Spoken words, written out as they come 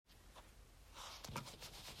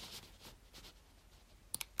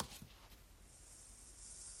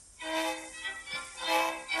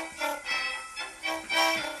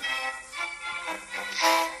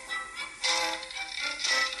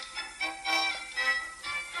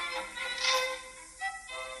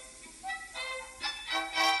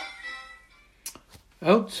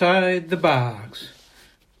Outside the box.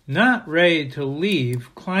 Not ready to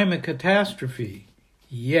leave climate catastrophe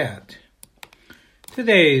yet.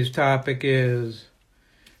 Today's topic is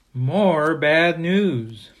more bad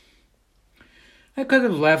news. I could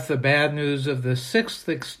have left the bad news of the sixth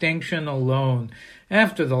extinction alone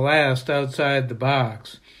after the last outside the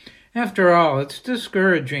box. After all, it's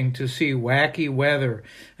discouraging to see wacky weather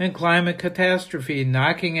and climate catastrophe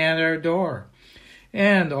knocking at our door,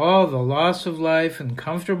 and all the loss of life and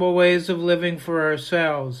comfortable ways of living for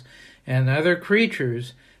ourselves and other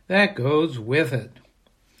creatures that goes with it.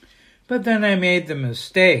 But then I made the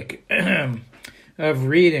mistake of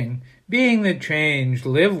reading Being the Change,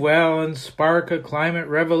 Live Well and Spark a Climate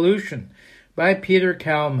Revolution by Peter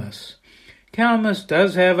Kalmus. Kalmus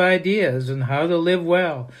does have ideas on how to live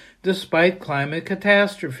well despite climate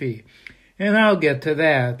catastrophe, and I'll get to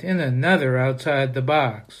that in another Outside the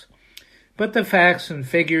Box. But the facts and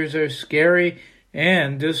figures are scary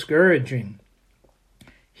and discouraging.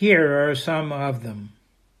 Here are some of them.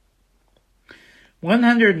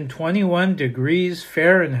 121 degrees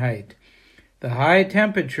Fahrenheit, the high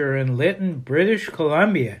temperature in Lytton, British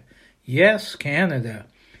Columbia, yes, Canada,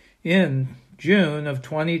 in June of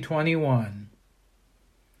 2021.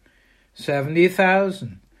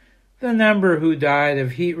 70,000, the number who died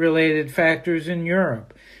of heat-related factors in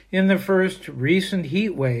Europe in the first recent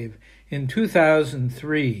heat wave in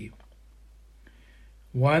 2003.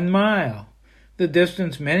 1 mile, the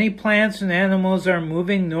distance many plants and animals are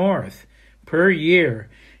moving north per year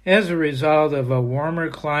as a result of a warmer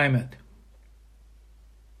climate.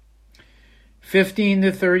 15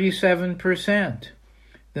 to 37%,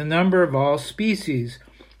 the number of all species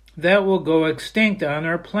that will go extinct on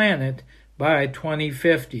our planet by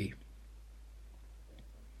 2050.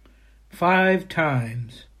 5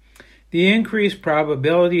 times, the increased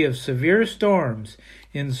probability of severe storms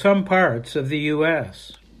in some parts of the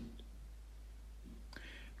U.S.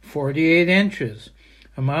 48 inches,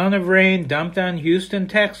 amount of rain dumped on Houston,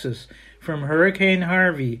 Texas from Hurricane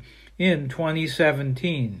Harvey in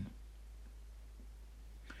 2017.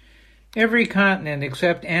 Every continent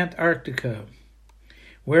except Antarctica,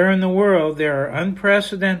 where in the world there are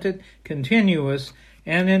unprecedented, continuous,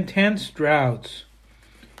 and intense droughts.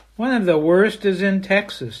 One of the worst is in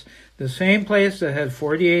Texas, the same place that had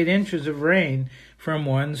 48 inches of rain from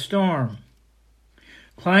one storm.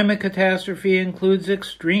 Climate catastrophe includes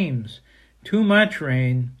extremes, too much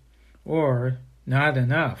rain, or not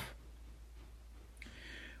enough.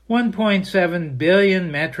 1.7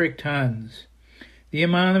 billion metric tons, the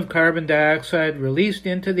amount of carbon dioxide released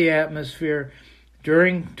into the atmosphere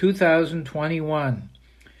during 2021,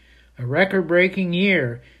 a record-breaking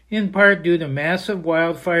year in part due to massive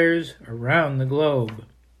wildfires around the globe.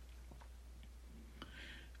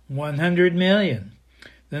 100 million,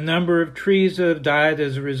 the number of trees that have died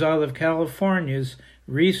as a result of California's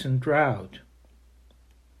recent drought.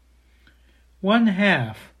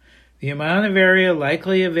 1/2, the amount of area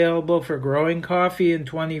likely available for growing coffee in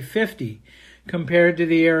 2050 compared to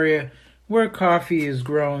the area where coffee is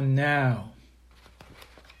grown now.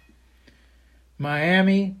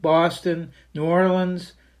 Miami, Boston, New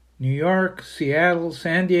Orleans, New York, Seattle,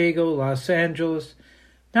 San Diego, Los Angeles,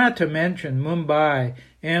 not to mention Mumbai,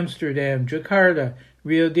 Amsterdam, Jakarta,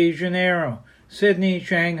 Rio de Janeiro, Sydney,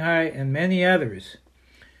 Shanghai, and many others.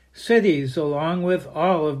 Cities along with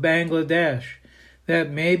all of Bangladesh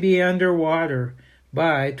that may be underwater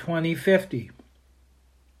by 2050.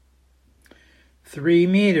 3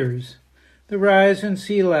 meters, the rise in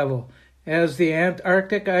sea level as the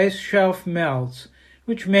Antarctic ice shelf melts,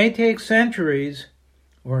 which may take centuries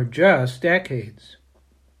or just decades.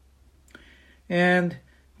 And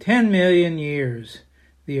 10 million years,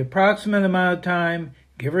 the approximate amount of time,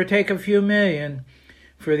 give or take a few million,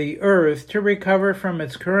 for the Earth to recover from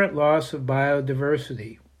its current loss of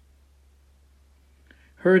biodiversity.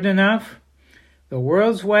 Heard enough? The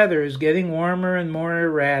world's weather is getting warmer and more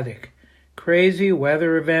erratic. Crazy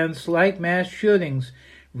weather events like mass shootings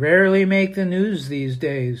rarely make the news these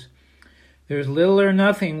days. There's little or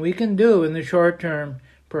nothing we can do in the short term,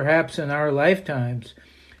 perhaps in our lifetimes,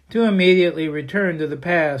 to immediately return to the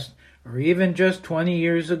past or even just 20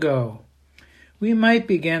 years ago. We might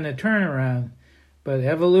begin a turnaround, but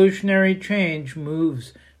evolutionary change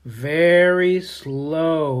moves very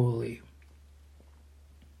slowly.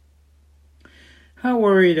 How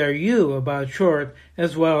worried are you about short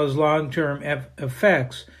as well as long-term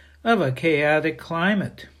effects of a chaotic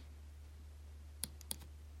climate?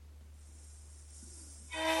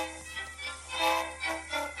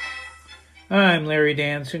 I'm Larry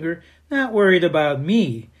Dansinger, not worried about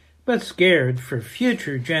me, but scared for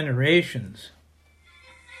future generations.